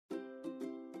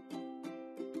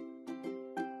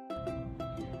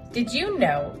Did you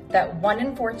know that 1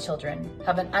 in 4 children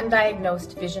have an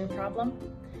undiagnosed vision problem?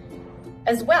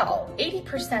 As well,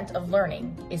 80% of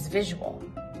learning is visual.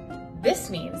 This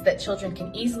means that children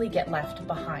can easily get left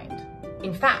behind.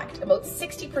 In fact, about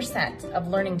 60% of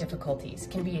learning difficulties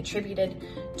can be attributed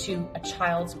to a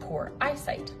child's poor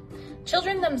eyesight.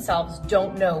 Children themselves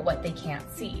don't know what they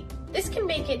can't see. This can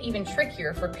make it even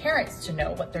trickier for parents to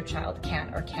know what their child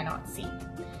can or cannot see.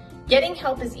 Getting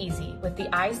help is easy with the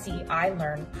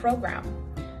iSeeILearn program.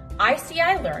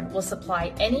 iSeeILearn will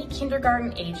supply any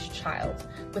kindergarten-aged child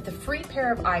with a free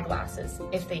pair of eyeglasses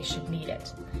if they should need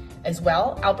it. As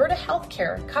well, Alberta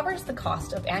Healthcare covers the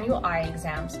cost of annual eye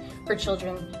exams for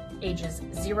children ages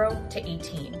 0 to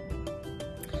 18.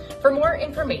 For more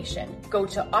information, go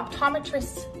to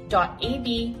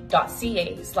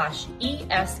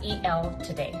optometrists.ab.ca/ESEL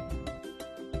today.